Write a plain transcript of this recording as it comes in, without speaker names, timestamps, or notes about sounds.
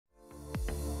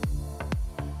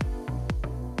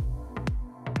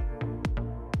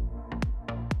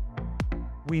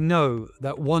We know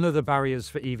that one of the barriers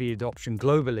for EV adoption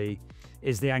globally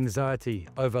is the anxiety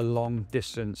over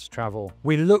long-distance travel.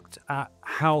 We looked at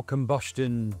how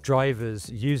combustion drivers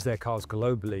use their cars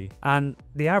globally, and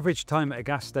the average time at a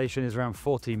gas station is around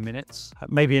 14 minutes,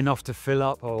 maybe enough to fill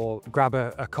up or grab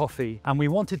a coffee. And we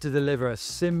wanted to deliver a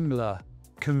similar,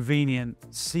 convenient,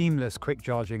 seamless quick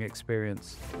charging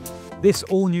experience. This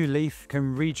all-new Leaf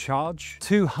can recharge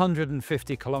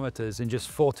 250 kilometers in just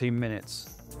 14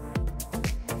 minutes.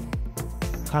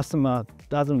 Customer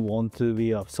doesn't want to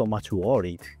be so much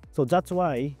worried. So that's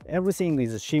why everything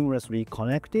is seamlessly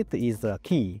connected is the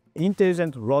key.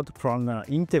 Intelligent road planner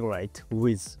integrate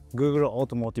with Google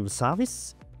Automotive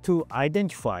Service to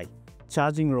identify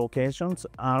charging locations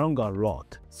along a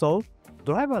road. So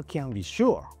driver can be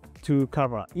sure to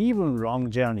cover even long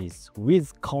journeys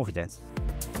with confidence.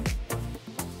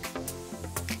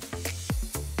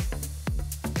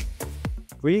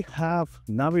 We have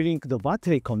Navi-linked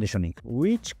battery conditioning,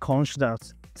 which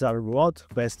considers the road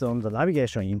based on the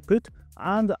navigation input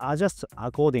and adjusts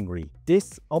accordingly.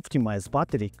 This optimizes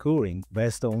battery cooling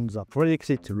based on the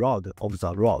predicted load of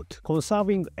the road,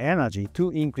 conserving energy to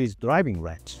increase driving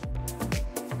range.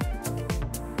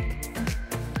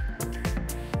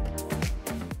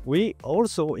 We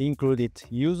also included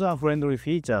user-friendly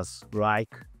features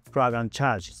like plug and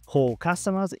charge for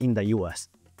customers in the US.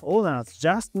 Owners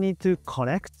just need to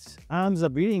connect and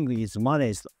the billing is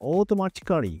managed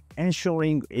automatically,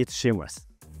 ensuring it's seamless.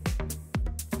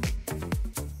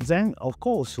 Then, of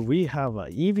course, we have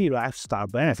EV lifestyle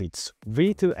benefits,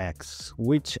 V2X,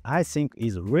 which I think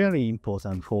is really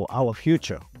important for our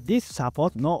future. This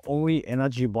supports not only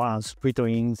energy balance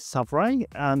between supply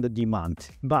and demand,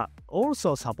 but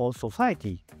also supports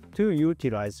society to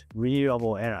utilize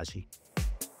renewable energy.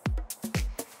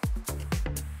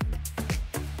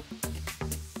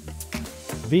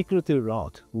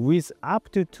 Vehicle-to-load with up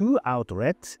to 2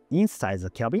 outlets inside the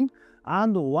cabin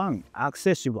and 1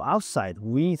 accessible outside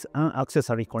with an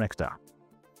accessory connector.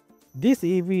 This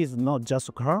EV is not just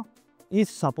a car,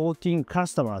 it's supporting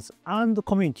customers and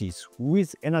communities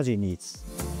with energy needs.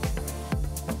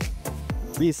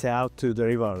 We set out to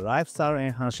deliver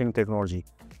lifestyle-enhancing technology,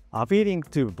 appealing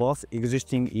to both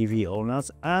existing EV owners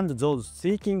and those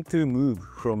seeking to move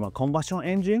from a combustion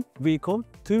engine vehicle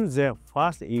to their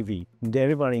first EV,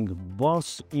 delivering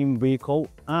both in-vehicle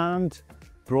and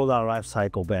broader life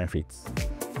cycle benefits.